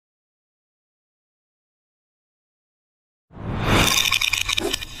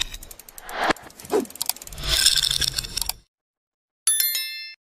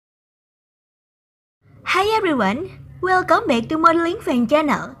Hi everyone! Welcome back to Modeling Fan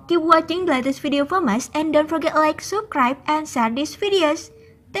channel. Keep watching the latest video from us and don't forget to like, subscribe, and share these videos.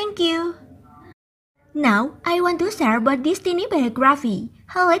 Thank you! Now, I want to share about this Stefani biography.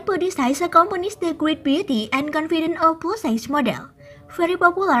 How like body size accompanies the great beauty and confidence of plus-size model. Very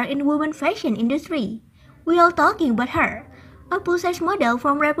popular in women fashion industry. We are talking about her, a plus-size model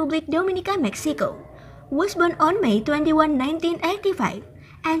from Republic Dominica, Mexico. Was born on May 21, 1985,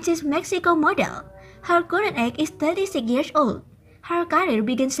 and she's Mexico model. Her current age is 36 years old. Her career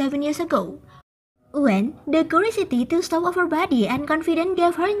began 7 years ago, when the curiosity to show off her body and confidence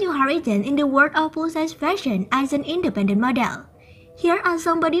gave her new horizon in the world of plus-size fashion as an independent model. Here are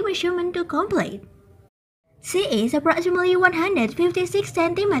some body measurements to complete. She is approximately 156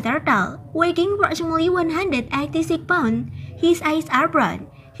 cm tall, weighing approximately 186 pounds. His eyes are brown,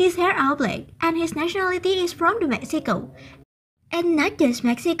 his hair are black, and his nationality is from Mexico. And not just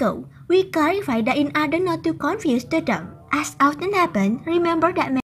Mexico, we clarify that in order not to confuse the term. As often happens, remember that